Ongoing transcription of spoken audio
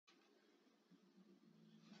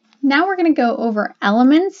Now we're going to go over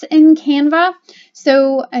elements in Canva.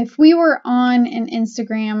 So if we were on an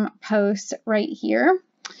Instagram post right here,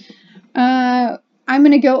 I'm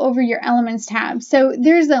going to go over your elements tab. So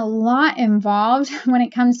there's a lot involved when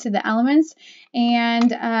it comes to the elements.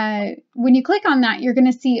 And when you click on that, you're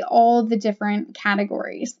going to see all the different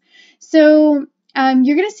categories. So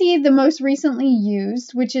you're going to see the most recently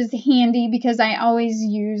used, which is handy because I always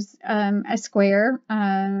use a square.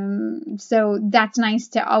 So that's nice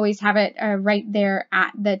to always have it right there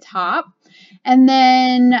at the top. And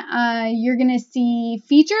then you're going to see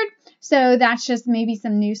featured. So that's just maybe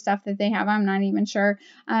some new stuff that they have. I'm not even sure.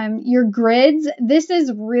 Your grids. This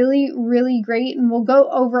is really, really great. And we'll go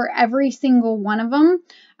over every single one of them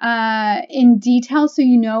in detail so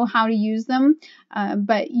you know how to use them.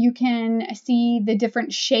 But you can see the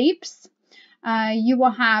different shapes. You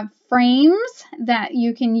will have frames that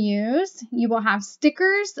you can use. You will have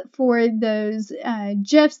stickers for those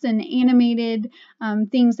GIFs and animated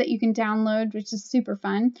things that you can download, which is super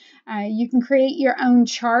fun. You can create your own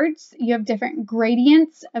charts. You have different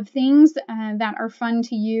gradients of things that are fun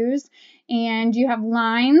to use. And you have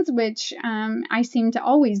lines, which I seem to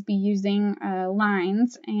always be using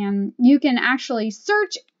lines. And you can actually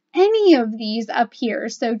search any of these up here.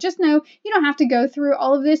 So just know you don't have to go through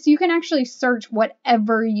all of this. You can actually search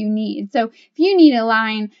whatever you need. So if you need a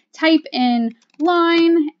line, type in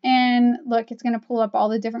line and look, it's going to pull up all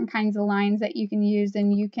the different kinds of lines that you can use,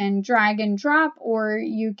 and you can drag and drop, or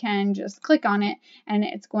you can just click on it and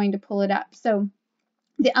it's going to pull it up. So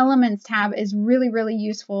the Elements tab is really, really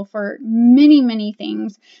useful for many, many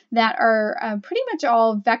things that are pretty much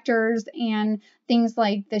all vectors and things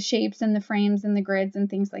like the shapes and the frames and the grids and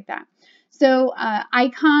things like that. So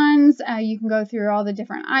icons, you can go through all the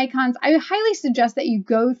different icons. I highly suggest that you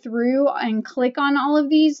go through and click on all of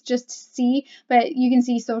these just to see, but you can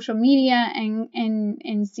see social media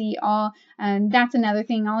and see all. That's another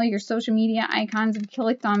thing, all your social media icons. If you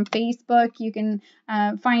clicked on Facebook, you can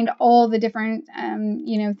find all the different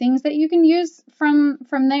things that you can use from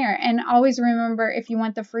there. And always remember, if you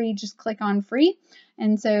want the free, just click on free.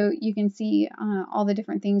 And so you can see all the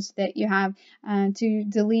different things that you have. To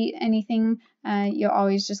delete anything, you'll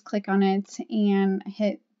always just click on it and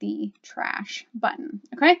hit the trash button.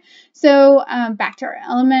 Okay, so back to our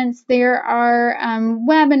elements. There are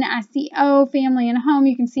web and SEO, family and home.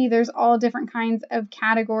 You can see there's all different kinds of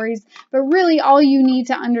categories, but really all you need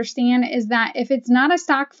to understand is that if it's not a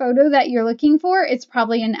stock photo that you're looking for, it's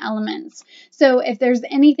probably an elements. So if there's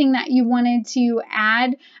anything that you wanted to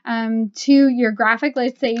add to your graphic,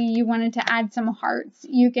 let's say you wanted to add some hearts,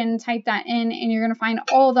 you can type that in and you're going to find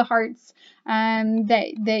all the hearts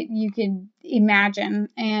that you could imagine,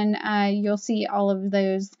 and you'll see all of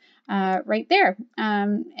those right there.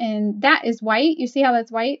 And that is white. You see how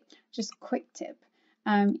that's white? Just quick tip.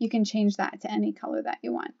 You can change that to any color that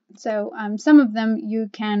you want. So some of them you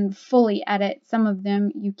can fully edit, some of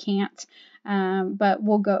them you can't. But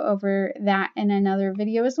we'll go over that in another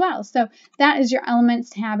video as well. So that is your Elements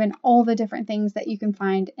tab and all the different things that you can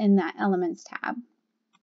find in that Elements tab.